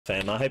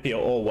Fam, I hope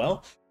you're all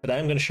well. Today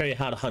I'm going to show you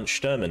how to hunt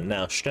SHTURMAN.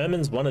 Now,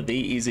 SHTURMAN's one of the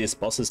easiest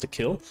bosses to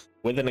kill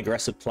with an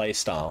aggressive play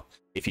style.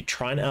 If you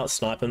try and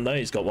out-snipe him though,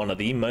 he's got one of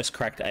the most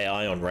cracked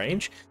AI on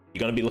range. You're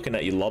going to be looking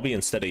at your lobby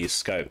instead of your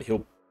scope.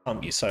 He'll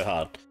pump you so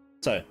hard.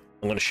 So,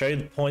 I'm going to show you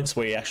the points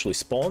where he actually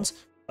spawns,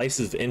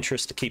 places of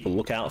interest to keep a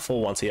lookout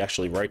for once he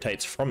actually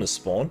rotates from his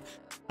spawn,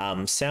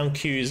 sound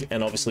cues,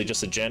 and obviously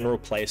just a general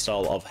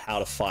playstyle of how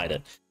to fight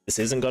it. This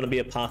isn't going to be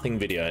a pathing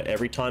video.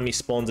 Every time he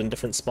spawns in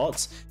different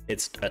spots,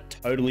 it's a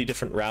totally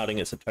different routing,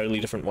 it's a totally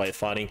different way of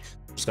fighting.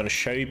 I'm just going to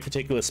show you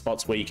particular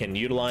spots where you can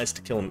utilize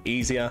to kill him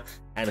easier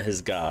and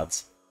his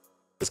guards.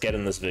 Let's get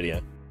in this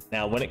video.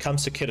 Now, when it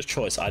comes to kit of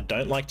choice, I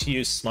don't like to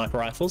use sniper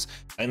rifles.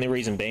 Only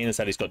reason being is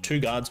that he's got two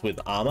guards with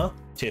armor,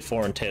 tier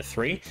 4 and tier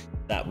 3,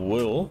 that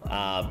will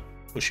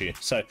push you.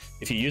 So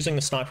if you're using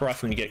the sniper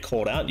rifle and you get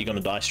caught out, you're going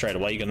to die straight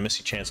away. You're going to miss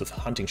your chance of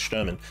hunting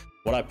SHTURMAN.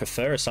 What I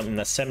prefer is something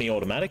that's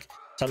semi-automatic,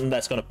 something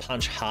that's going to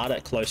punch hard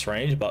at close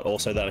range, but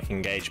also that I can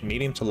engage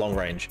medium to long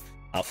range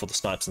for the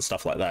snipes and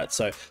stuff like that.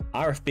 So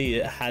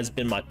RFB has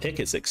been my pick.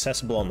 It's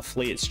accessible on the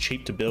FLIR. It's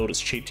cheap to build. It's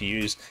cheap to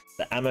use.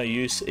 The ammo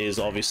use is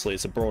obviously,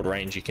 it's a broad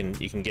range. You can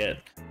get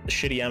the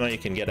shitty ammo. You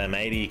can get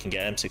M80. You can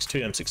get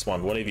M62,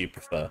 M61, whatever you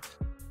prefer.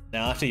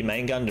 Now, after your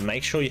main gun, to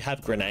make sure you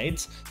have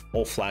grenades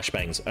or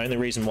flashbangs. Only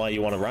reason why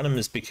you want to run them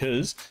is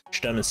because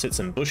SHTURMAN sits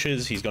in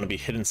bushes. He's going to be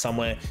hidden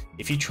somewhere.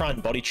 If you try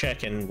and body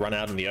check and run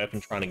out in the open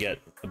trying to get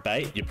a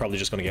bait, you're probably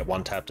just going to get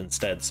one tapped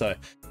instead. So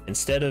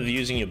instead of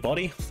using your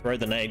body, throw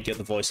the nade, get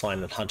the voice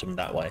line, and hunt him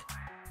that way.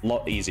 A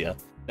lot easier.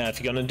 Now, if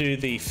you're going to do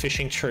the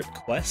fishing trip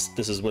quest,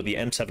 this is with the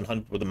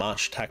M700 with the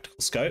March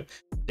tactical scope.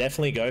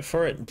 Definitely go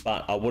for it,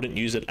 but I wouldn't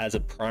use it as a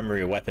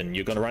primary weapon.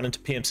 You're going to run into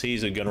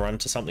PMCs, you're going to run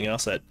into something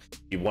else that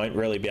you won't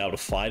really be able to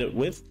fight it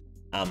with.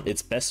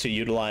 It's best to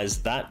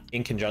utilize that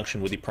in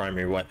conjunction with your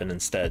primary weapon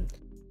instead.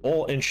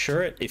 Or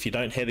ensure it, if you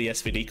don't hear the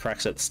SVD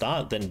cracks at the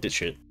start, then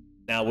ditch it.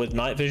 Now, with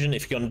night vision,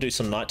 if you're going to do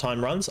some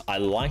nighttime runs, I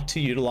like to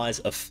utilize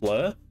a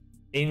FLIR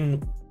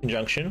in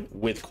conjunction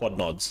with quad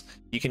nods.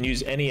 You can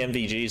use any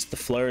MVGs. The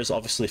FLIR is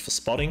obviously for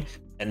spotting,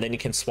 and then you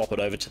can swap it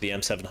over to the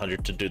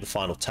M700 to do the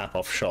final tap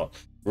off shot.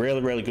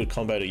 Really good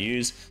combo to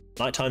use.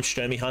 Nighttime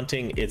SHTURMY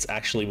hunting, it's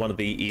actually one of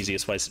the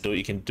easiest ways to do it.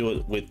 You can do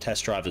it with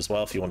test drive as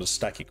well if you want to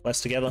stack your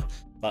quests together,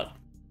 but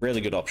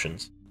really good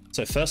options.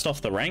 So first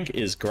off the rank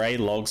is Grey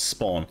Logs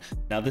spawn.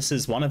 Now this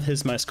is one of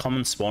his most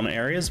common spawn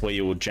areas where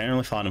you will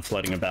generally find him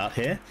floating about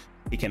here.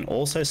 He can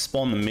also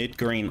spawn the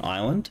mid-green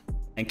island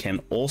and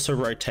can also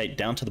rotate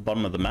down to the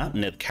bottom of the map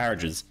near the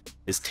carriages.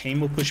 His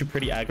team will push you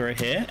pretty aggro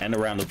here and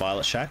around the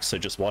violet shack, so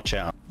just watch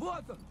out.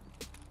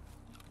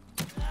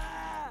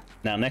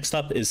 Now next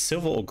up is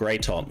Silver or Grey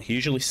Top. He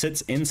usually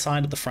sits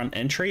inside of the front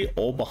entry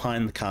or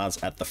behind the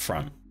cars at the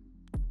front.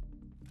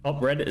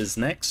 Top Red is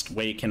next,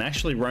 where you can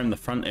actually roam the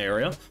front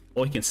area,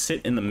 or you can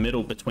sit in the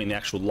middle between the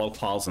actual log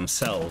piles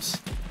themselves.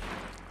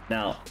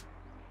 Now,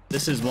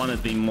 this is one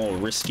of the more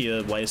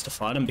riskier ways to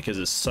fight him because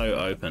it's so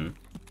open.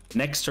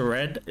 Next to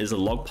Red is a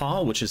log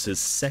pile, which is his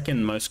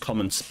second most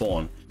common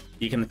spawn.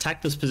 You can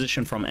attack this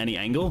position from any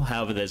angle,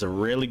 however there's a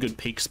really good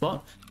peak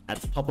spot at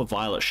the top of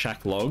Violet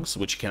Shack logs,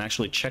 which you can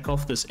actually check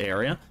off this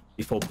area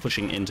before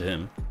pushing into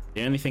him.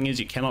 The only thing is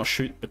you cannot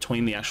shoot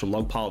between the actual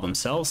log pile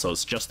themselves, so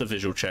it's just a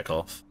visual check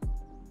off.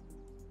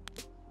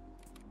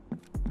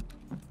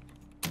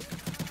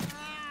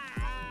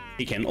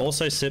 He can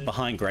also sit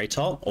behind Grey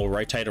Top or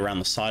rotate around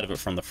the side of it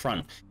from the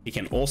front. He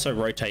can also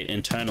rotate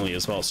internally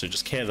as well, so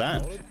just care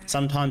that.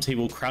 Sometimes he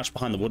will crouch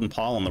behind the wooden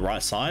pile on the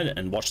right side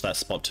and watch that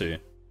spot too.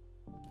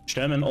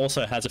 SHTURMAN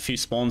also has a few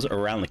spawns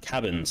around the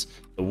cabins.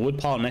 The wood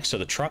pile next to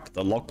the truck,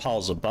 the log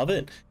piles above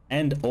it,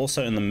 and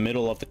also in the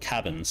middle of the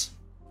cabins.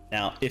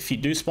 Now, if you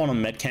do spawn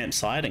on med camp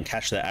side and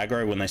catch their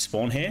aggro when they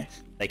spawn here,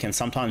 they can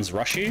sometimes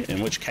rush you,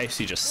 in which case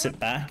you just sit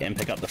back and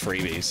pick up the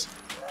freebies.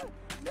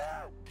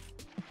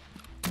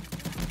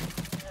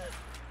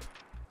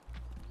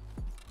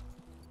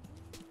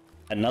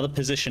 Another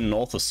position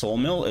north of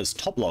Sawmill is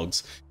Top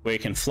Logs, where you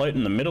can float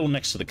in the middle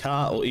next to the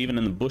car or even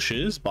in the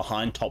bushes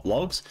behind Top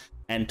Logs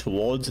and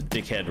towards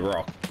Dickhead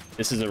Rock.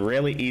 This is a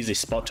really easy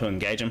spot to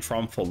engage him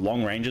from for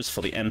long ranges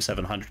for the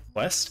M700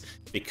 quest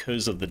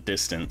because of the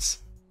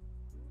distance.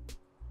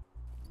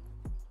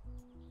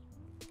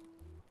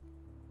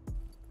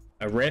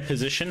 A rare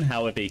position,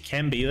 however, he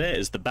can be there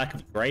is the back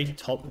of Grey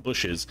Top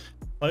bushes,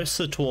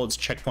 closer towards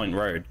Checkpoint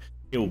Road.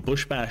 He will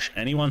bush bash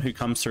anyone who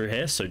comes through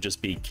here, so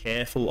just be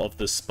careful of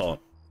this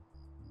spot.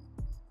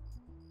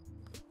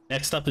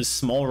 Next up is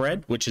Small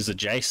Red, which is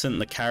adjacent to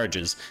the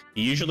carriages.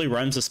 He usually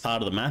roams this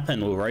part of the map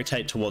and will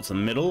rotate towards the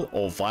middle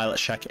or Violet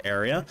Shack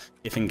area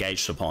if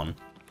engaged upon.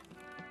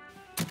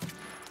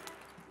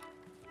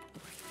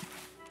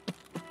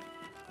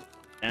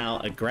 Now,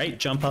 a great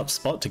jump up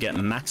spot to get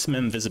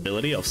maximum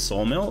visibility of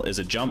Sawmill is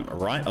a jump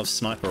right of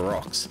Sniper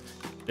Rocks.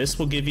 This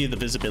will give you the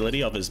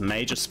visibility of his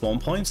major spawn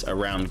points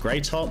around Grey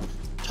Top,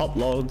 Top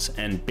Logs,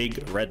 and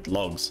Big Red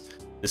Logs.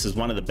 This is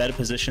one of the better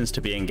positions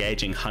to be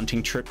engaging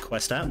hunting trip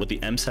quest at with the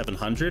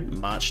M700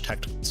 March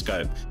tactical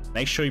scope.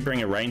 make sure you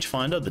bring a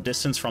rangefinder. The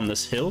distance from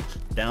this hill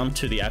down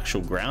to the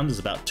actual ground is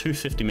about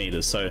 250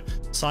 meters, so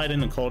sight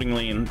in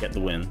accordingly and get the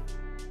win.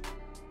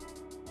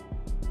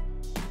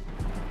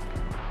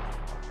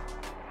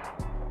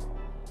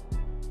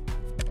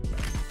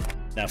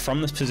 Now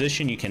from this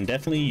position you can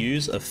definitely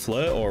use a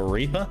FLIR or a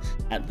REAPIR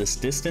at this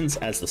distance,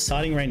 as the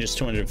sighting range is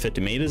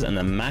 250 meters and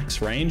the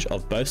max range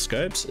of both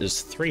scopes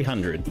is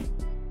 300.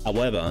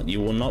 However,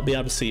 you will not be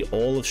able to see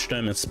all of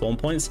SHTURMAN's spawn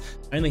points,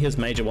 only his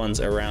major ones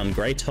around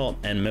Grey Top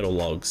and Middle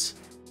Logs.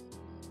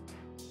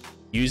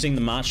 Using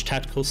the March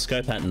Tactical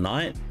Scope at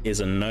night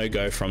is a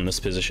no-go from this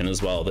position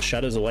as well. The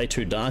shadows are way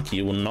too dark,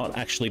 you will not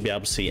actually be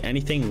able to see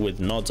anything with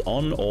nods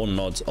on or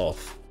nods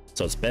off,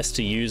 so it's best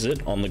to use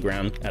it on the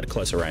ground at a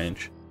closer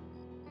range.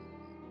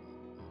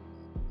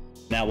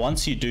 Now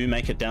once you do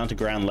make it down to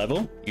ground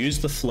level,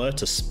 use the FLIR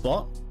to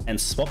spot and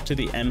swap to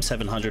the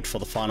M700 for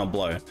the final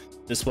blow.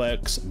 This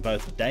works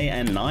both day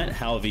and night,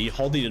 however you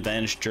hold the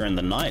advantage during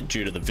the night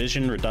due to the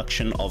vision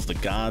reduction of the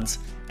guards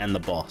and the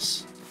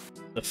boss.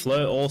 The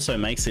FLIR also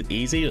makes it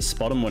easy to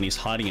spot him when he's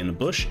hiding in the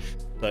bush,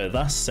 so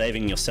thus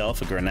saving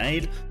yourself a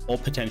grenade or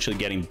potentially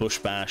getting bush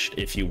bashed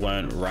if you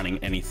weren't running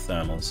any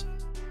thermals.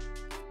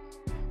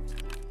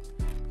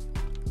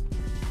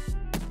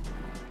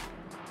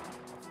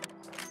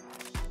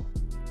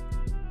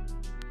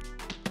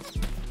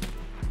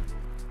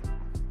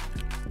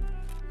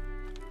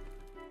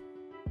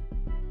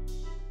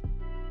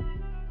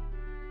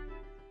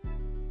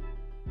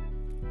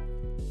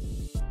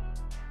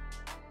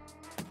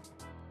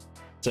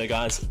 So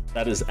guys,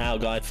 that is our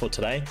guide for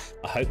today.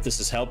 I hope this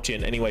has helped you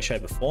in any way,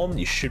 shape or form.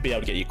 You should be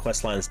able to get your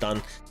quest lines done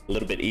a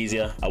little bit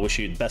easier. I wish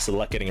you the best of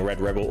luck getting a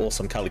red rebel or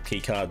some colored key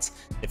cards.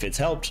 If it's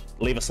helped,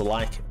 leave us a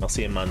like and I'll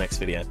see you in my next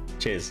video.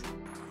 Cheers.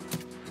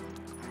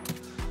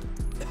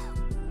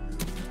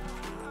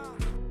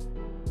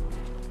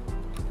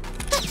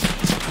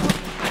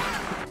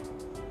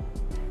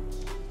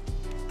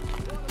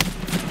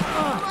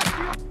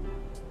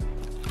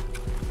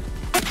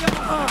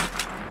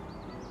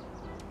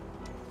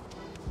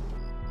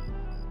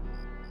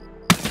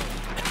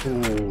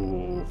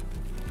 Ooh.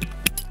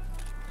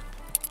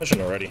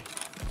 Pushing already.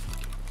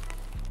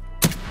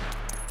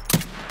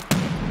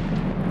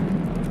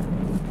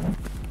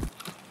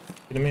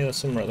 Kidding me? There's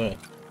some right there.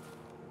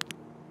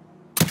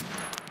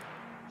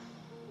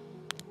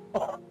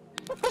 Oh,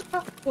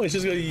 he's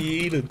just got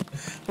yeeted.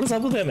 What is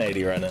up with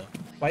M80 right now?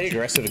 Play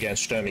aggressive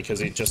against SHTURMAN because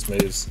he just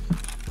moves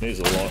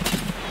a lot.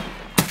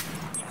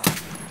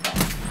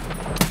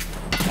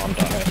 I'm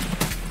dying.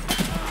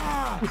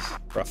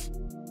 Rough.